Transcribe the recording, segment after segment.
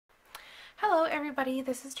Hello everybody,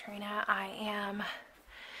 this is Trina. I am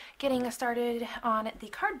getting started on the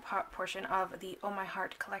card portion of the Oh My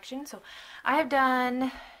Heart collection. So I have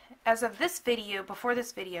done, as of this video, before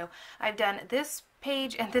this video, I've done this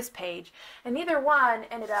page, and neither one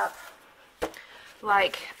ended up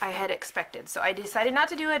like I had expected. So I decided not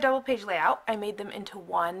to do a double page layout. I made them into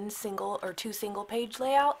one single or two single page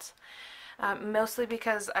layouts, mostly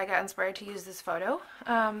because I got inspired to use this photo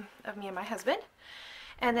of me and my husband.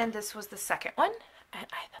 And then this was the second one, and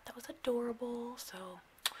I thought that was adorable, so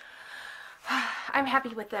I'm happy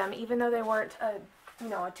with them, even though they weren't a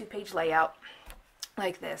two-page layout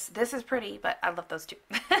like this. This is pretty, but I love those two.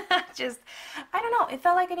 Just, I don't know, it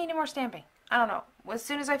felt like I needed more stamping. I don't know. As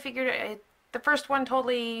soon as I figured it, the first one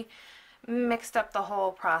totally mixed up the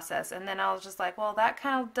whole process, and then I was just like, well, that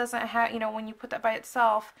kind of doesn't have, when you put that by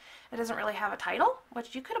itself, it doesn't really have a title,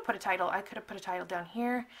 which you could have put a title. I could have put a title down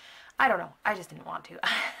here. I don't know. I just didn't want to. I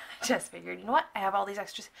just figured, you know what? I have all these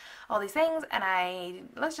extras, all these things, and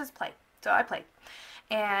let's just play. So I played.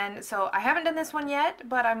 And so I haven't done this one yet,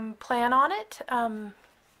 but I'm planning on it.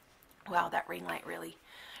 Wow, that ring light really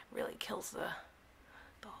kills the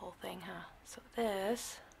whole thing, huh? So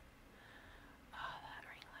this, that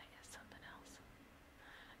ring light is something else.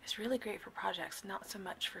 It's really great for projects, not so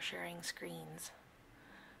much for sharing screens.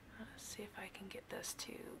 Let's see if I can get this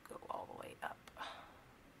to go all the way up.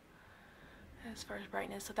 As far as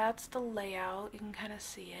brightness, so that's the layout. You can kind of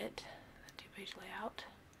see it, the two-page layout.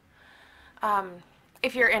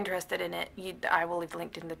 If you're interested in it, I will leave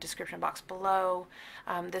linked in the description box below.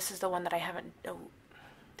 This is the one that I haven't. Oh,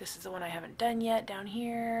 this is the one I haven't done yet. Down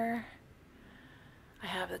here, I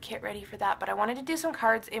have the kit ready for that. But I wanted to do some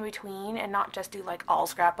cards in between and not just do like all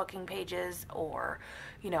scrapbooking pages or,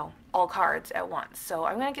 all cards at once. So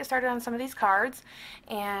I'm gonna get started on some of these cards,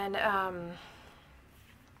 and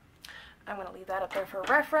I'm going to leave that up there for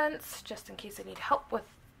reference, just in case I need help with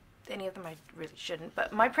any of them. I really shouldn't,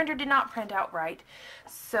 but my printer did not print out right.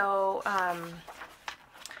 So,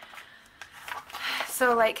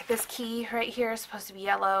 like this key right here is supposed to be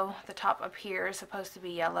yellow. The top up here is supposed to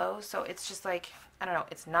be yellow. So it's just like, I don't know,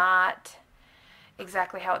 it's not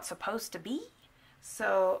exactly how it's supposed to be.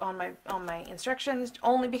 So on my instructions,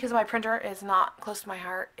 only because my printer is not close to my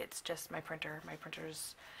heart, it's just my printer. My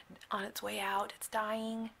printer's on its way out. It's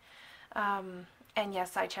dying. And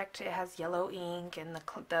yes, I checked, it has yellow ink, and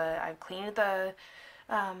I've cleaned the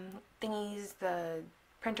thingies, the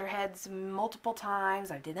printer heads multiple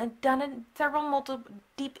times. I've done several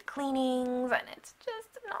deep cleanings, and it's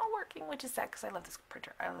just not working, which is sad because I love this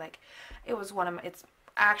printer. It's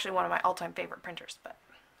actually one of my all-time favorite printers, but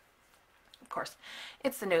of course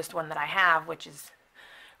it's the newest one that I have, which is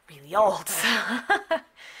really old.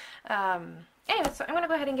 Anyway, so I'm gonna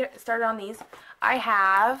go ahead and get started on these. I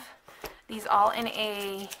have these all in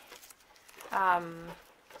in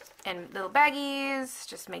little baggies.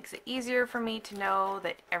 Just makes it easier for me to know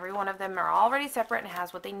that every one of them are already separate and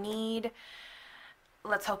has what they need.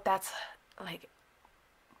 Let's hope that's like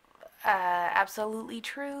absolutely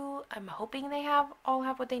true. I'm hoping they all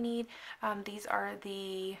have what they need. These are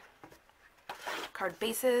the card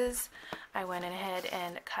bases. I went ahead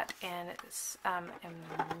and cut and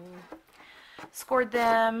scored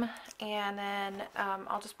them, and then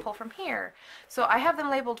I'll just pull from here. So I have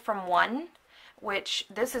them labeled from 1, which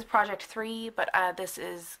this is project 3, but this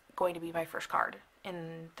is going to be my first card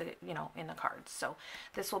in the in the cards. So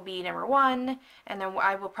this will be number 1, and then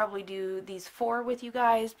I will probably do these 4 with you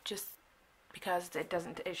guys, just because it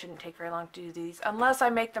shouldn't take very long to do these, unless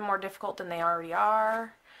I make them more difficult than they already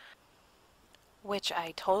are. Which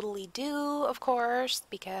I totally do, of course,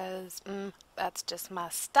 because that's just my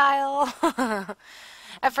style.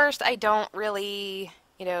 At first, I don't really,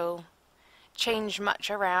 change much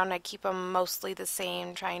around. I keep them mostly the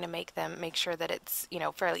same, trying to make sure that it's,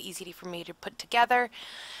 fairly easy for me to put together.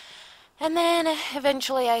 And then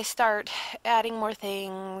eventually I start adding more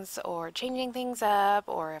things or changing things up,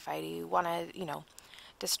 or if I want to,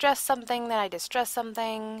 distress something, then I distress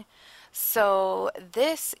something. So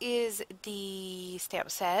this is the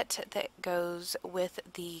stamp set that goes with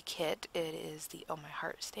the kit. It is the Oh My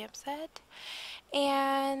Heart stamp set,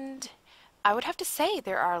 and I would have to say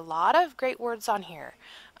there are a lot of great words on here.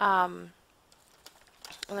 Let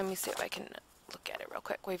me see if I can look at it real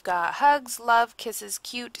quick. We've got hugs, love, kisses,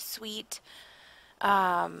 cute, sweet,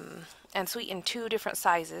 and sweet in 2 different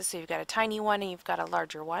sizes. So you've got a tiny one and you've got a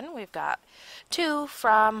larger one. We've got 2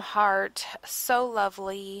 from heart, so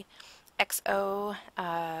lovely, XO,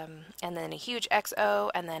 and then a huge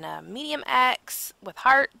XO, and then a medium X with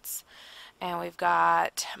hearts, and we've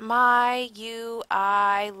got my, you,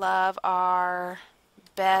 I, love, our,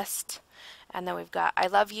 best, And then we've got I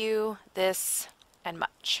love you, this, and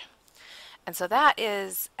much. And so that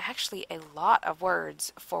is actually a lot of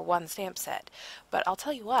words for one stamp set. But I'll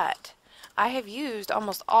tell you what, I have used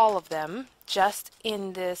almost all of them just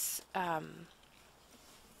in this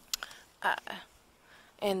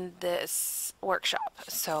workshop.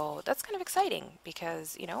 So that's kind of exciting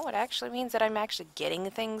because, you know, it actually means that I'm actually getting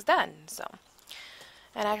things done. So,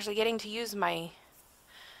 and actually getting to use my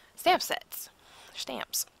stamp sets,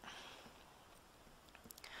 stamps.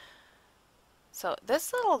 So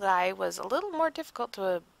this little guy was a little more difficult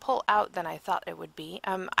to pull out than I thought it would be.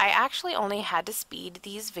 I actually only had to speed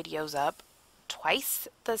these videos up twice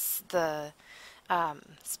the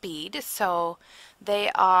speed, so they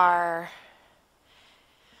are,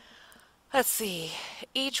 let's see,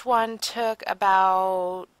 each one took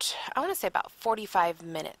about, I want to say about 45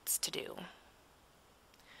 minutes to do.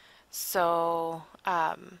 So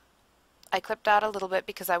I clipped out a little bit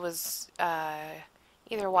because I was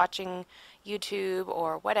either watching YouTube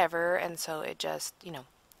or whatever, and so it just, you know,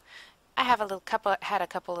 I have had a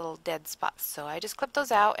couple little dead spots, so I just clipped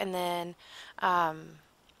those out, and then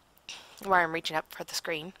where I'm reaching up for the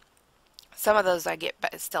screen, some of those I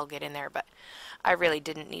still get in there, but I really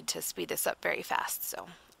didn't need to speed this up very fast, so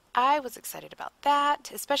I was excited about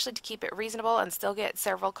that, especially to keep it reasonable and still get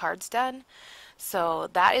several cards done. So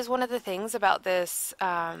that is one of the things about this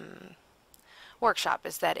workshop,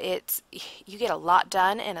 is that you get a lot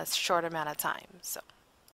done in a short amount of time. So,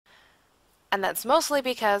 and that's mostly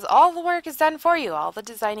because all the work is done for you, all the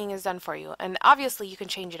designing is done for you, and obviously you can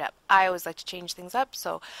change it up. I always like to change things up,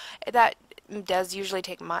 so that does usually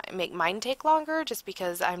make mine take longer, just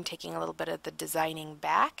because I'm taking a little bit of the designing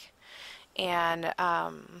back, and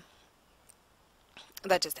that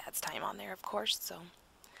just adds time on there, of course. So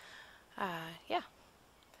yeah.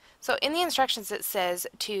 So in the instructions it says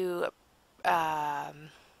to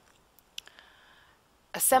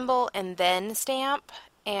assemble and then stamp,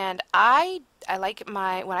 and I like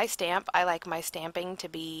when I stamp, I like my stamping to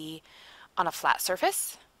be on a flat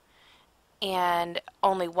surface and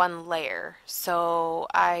only one layer. So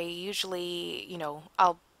I usually, you know,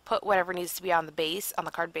 I'll put whatever needs to be on the base, on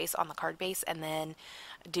the card base, and then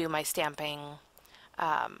do my stamping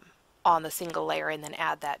on the single layer, and then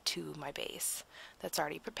add that to my base that's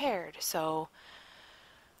already prepared. So,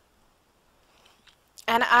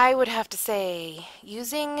 and I would have to say,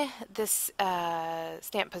 using this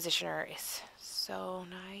stamp positioner is so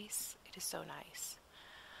nice. It is so nice.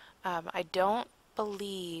 I don't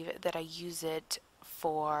believe that I use it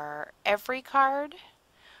for every card,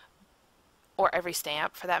 or every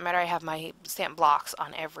stamp for that matter. I have my stamp blocks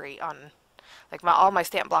on like all my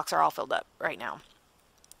stamp blocks are all filled up right now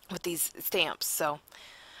with these stamps, so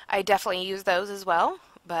I definitely use those as well.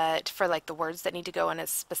 But for like the words that need to go in a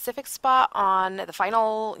specific spot on the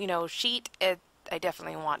final, you know, sheet, I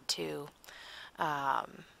definitely want to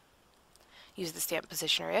use the stamp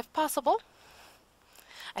positioner if possible.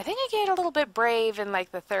 I think I get a little bit brave in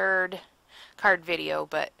like the third card video,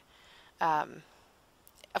 but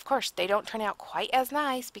of course they don't turn out quite as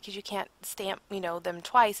nice because you can't stamp, you know, them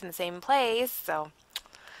twice in the same place. So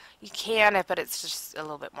you can, but it's just a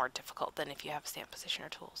little bit more difficult than if you have a stamp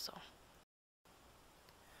positioner tool. So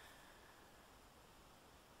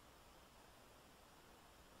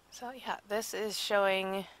yeah, this is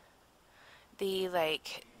showing the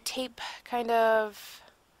like tape kind of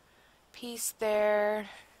piece there.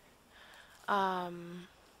 I'm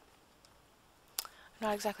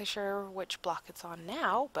not exactly sure which block it's on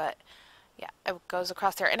now, but yeah, it goes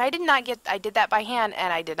across there. And I did that by hand,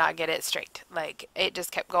 and I did not get it straight. Like, it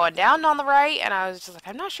just kept going down on the right, and I was just like,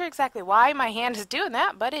 I'm not sure exactly why my hand is doing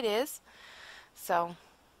that, but it is. So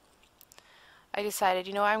I decided,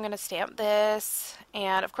 you know, I'm going to stamp this,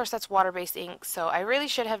 and of course that's water-based ink, so I really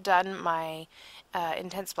should have done my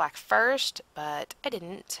intense black first, but I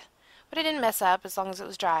didn't. But it didn't mess up. As long as it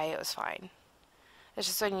was dry, it was fine. It's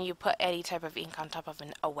just when you put any type of ink on top of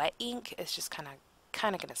a wet ink, it's just kind of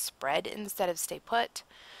going to spread instead of stay put.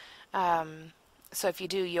 So if you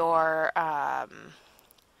do your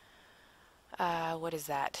what is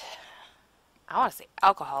that? I want to say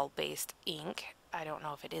alcohol-based ink. I don't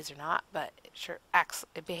know if it is or not, but it sure acts,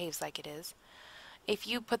 it behaves like it is. If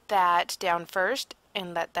you put that down first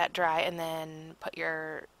and let that dry, and then put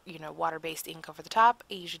your, you know, water-based ink over the top,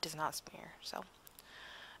 it usually does not smear. So,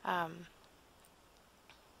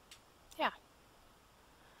 yeah.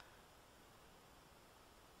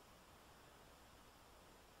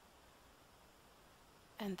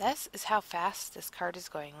 And this is how fast this card is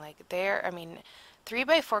going. Like, I mean,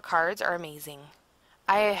 3x4 cards are amazing.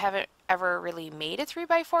 I haven't ever really made a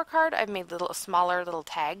 3x4 card. I've made smaller little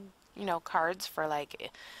tag, you know, cards for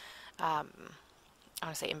like I want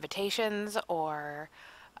to say invitations or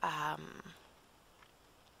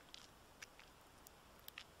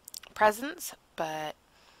presents, but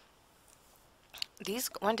these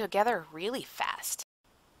went together really fast.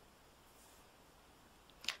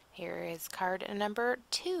 Here is card number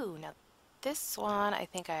 2. Now, this one, I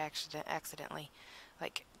think I accidentally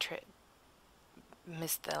like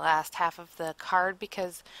missed the last half of the card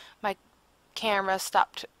because my camera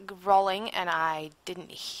stopped rolling and I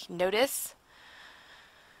didn't notice.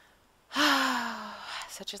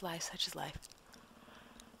 Such is life, such is life.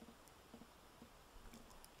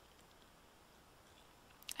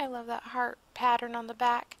 I love that heart pattern on the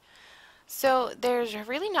back. So there's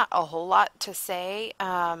really not a whole lot to say.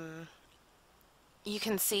 You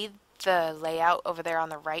can see the layout over there on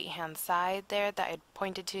the right hand side there that I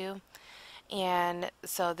pointed to. And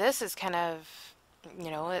so this is kind of, you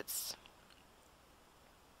know, it's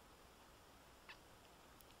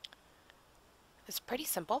pretty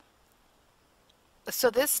simple. So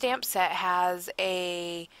this stamp set has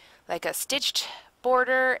a stitched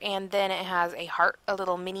border, and then it has a heart, a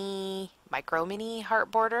little micro mini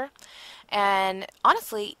heart border. And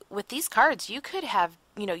honestly, with these cards, you could have,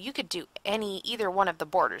 you know, you could do either one of the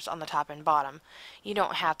borders on the top and bottom. You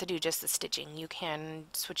don't have to do just the stitching. You can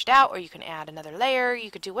switch it out, or you can add another layer.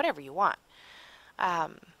 You could do whatever you want.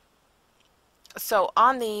 So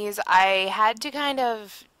on these, I had to kind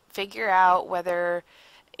of figure out whether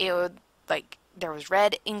it would, like, there was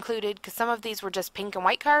red included, because some of these were just pink and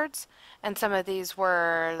white cards, and some of these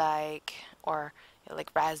were like, or you know, like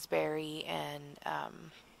raspberry and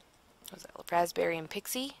was it raspberry and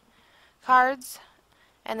pixie cards,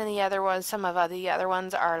 and then the other ones, some of the other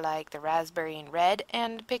ones are like the raspberry and red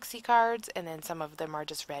and pixie cards, and then some of them are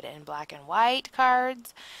just red and black and white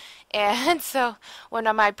cards. And so when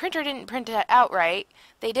my printer didn't print it out right,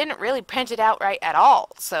 they didn't really print it out right at all.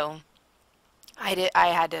 So I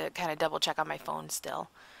had to kind of double check on my phone still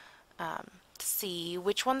to see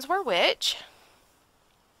which ones were which.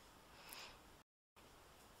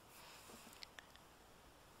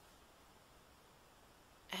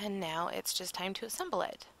 And now it's just time to assemble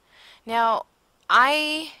it. Now,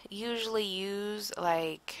 I usually use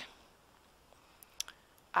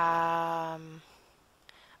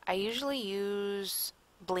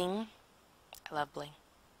bling. I love bling.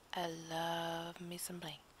 I love me some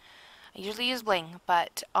bling. I usually use bling,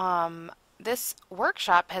 but this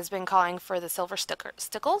workshop has been calling for the silver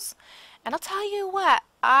stickles, and I'll tell you what,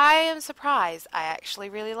 I am surprised. I actually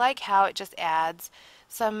really like how it just adds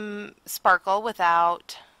some sparkle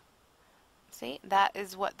without. See, that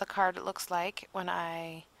is what the card looks like when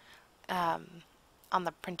I on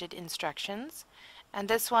the printed instructions. And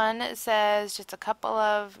this one says just a couple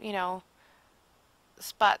of, you know,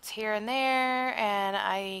 spots here and there, and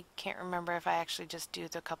I can't remember if I actually just do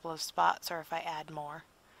the couple of spots or if I add more.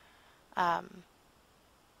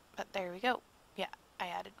 But there we go. Yeah, I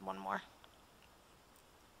added one more.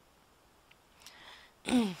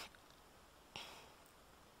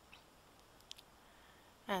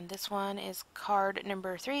 And this one is card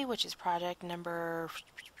number 3, which is project number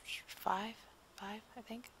 5, I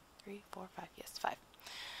think. 3, 4, 5, yes, 5.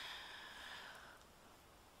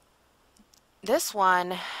 This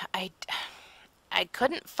one, I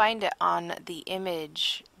couldn't find it on the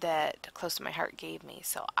image that Close to My Heart gave me,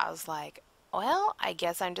 so I was like, well, I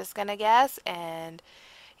guess I'm just gonna guess and,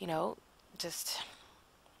 you know, just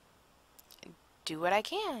do what I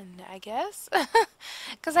can, I guess,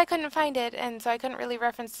 because I couldn't find it, and so I couldn't really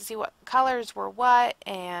reference to see what colors were what,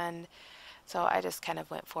 and so I just kind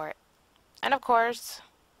of went for it. And of course,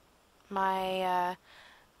 my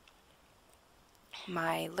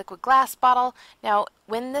my liquid glass bottle. Now,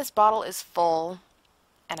 when this bottle is full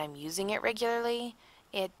and I'm using it regularly,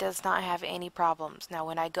 it does not have any problems. Now,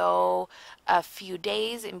 when I go a few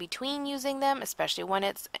days in between using them, especially when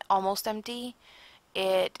it's almost empty,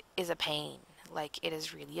 it is a pain. Like, it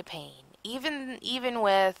is really a pain. Even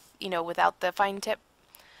with, you know, without the fine tip,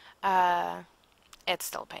 it's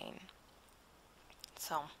still a pain.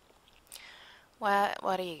 So, what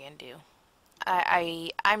are you gonna do?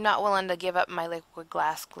 I'm not willing to give up my liquid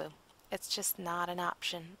glass glue. It's just not an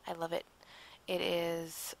option. I love it. It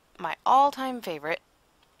is my all-time favorite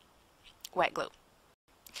wet glue.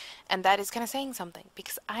 And that is kind of saying something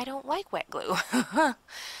because I don't like wet glue.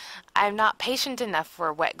 I'm not patient enough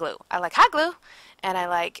for wet glue. I like hot glue and I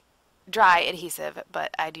like dry adhesive,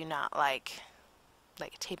 but I do not like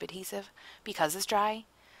tape adhesive because it's dry.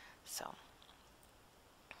 So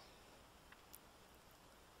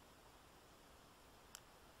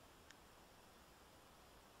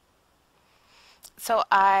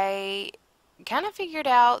I kind of figured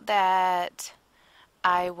out that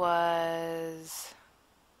I was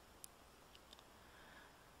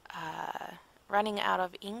running out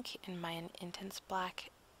of ink in my intense black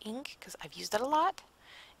ink because I've used it a lot,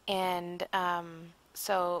 and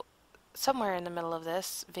so somewhere in the middle of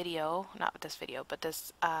this video, not this video, but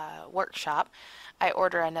this workshop, I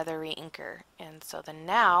order another re-inker, and so then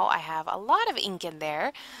now I have a lot of ink in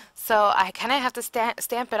there, so I kind of have to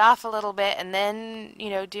stamp it off a little bit and then, you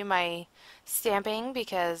know, do my stamping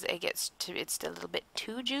because it's a little bit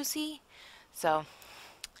too juicy. So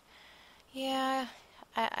yeah,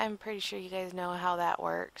 I'm pretty sure you guys know how that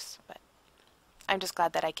works, but I'm just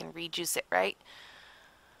glad that I can rejuice it right.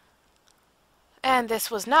 And this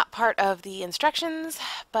was not part of the instructions,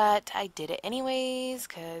 but I did it anyways,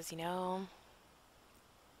 because, you know,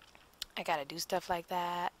 I gotta do stuff like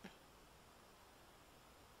that.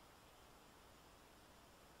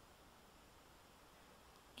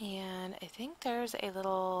 And I think there's a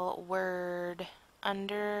little word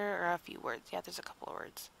under, or a few words. Yeah, there's a couple of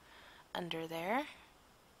words under there.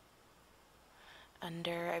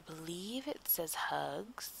 Under, I believe it says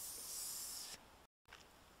hugs.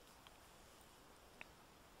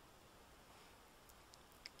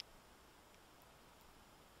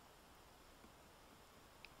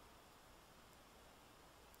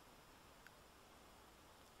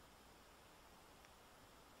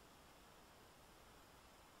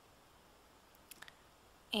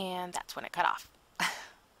 And that's when it cut off.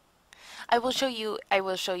 I will show you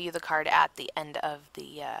the card at the end of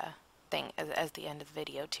the thing, as the end of the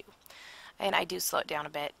video too. And I do slow it down a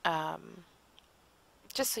bit,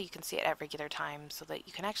 just so you can see it at regular times, so that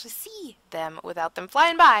you can actually see them without them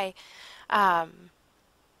flying by. But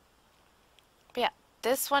yeah,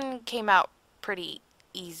 this one came out pretty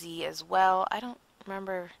easy as well. I don't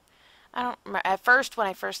remember at first, when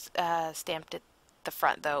I first stamped it, the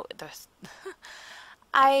front though,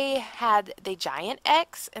 I had the giant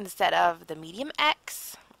X instead of the medium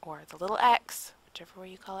X, or the little X, whichever way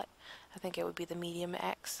you call it. I think it would be the medium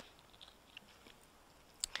X.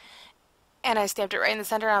 And I stamped it right in the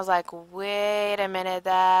center, and I was like, wait a minute,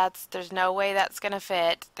 there's no way that's gonna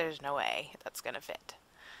fit. There's no way that's gonna fit.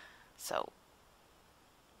 So,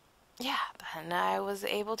 yeah, then I was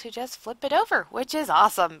able to just flip it over, which is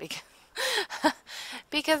awesome, because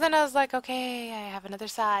because then I was like, okay, I have another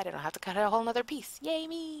side. I don't have to cut a whole nother piece. Yay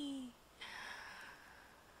me!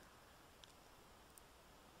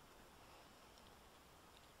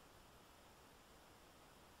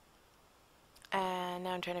 And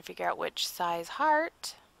now I'm trying to figure out which size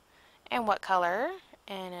heart and what color.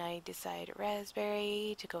 And I decide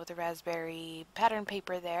raspberry to go with the raspberry pattern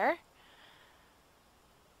paper there.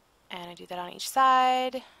 And I do that on each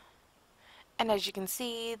side. And as you can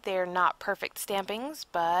see, they're not perfect stampings,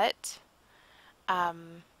 but I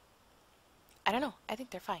don't know. I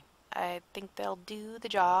think they're fine. I think they'll do the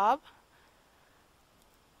job.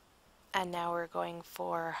 And now we're going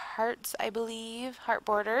for hearts, I believe, heart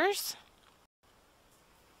borders.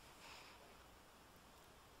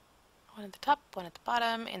 One at the top, one at the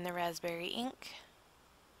bottom in the raspberry ink.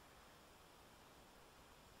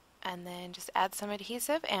 And then just add some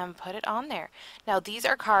adhesive and put it on there. Now these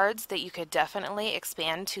are cards that you could definitely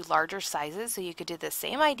expand to larger sizes, so you could do the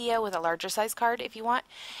same idea with a larger size card if you want,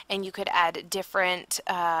 and you could add different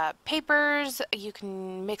papers, you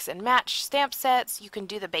can mix and match stamp sets, you can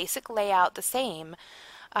do the basic layout the same,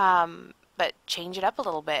 but change it up a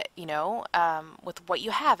little bit, you know, with what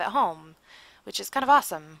you have at home, which is kind of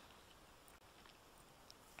awesome.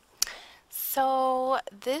 So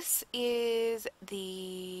this is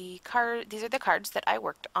the card, these are the cards that I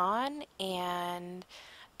worked on, and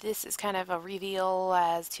this is kind of a reveal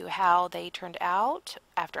as to how they turned out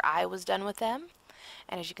after I was done with them.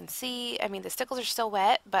 And as you can see, I mean, the stickles are still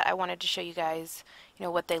wet, but I wanted to show you guys, you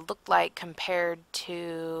know, what they look like compared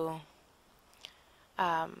to,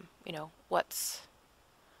 you know, what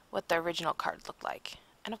the original card looked like.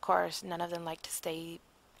 And of course, none of them like to stay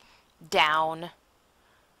down.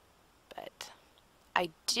 But I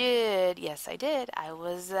did, yes I did, I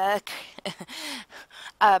was a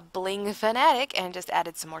bling fanatic and just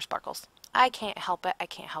added some more sparkles. I can't help it, I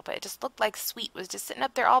can't help it. It just looked like Sweet was just sitting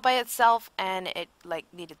up there all by itself, and it like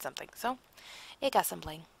needed something, so it got some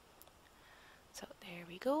bling. So there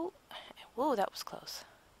we go. Whoa, that was close.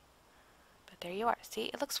 But there you are.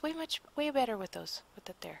 See, it looks way better with those, with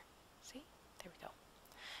it there. See, there we go.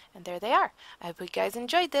 And there they are. I hope you guys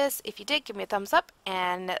enjoyed this. If you did, give me a thumbs up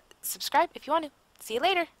and subscribe if you want to. See you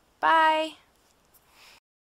later. Bye.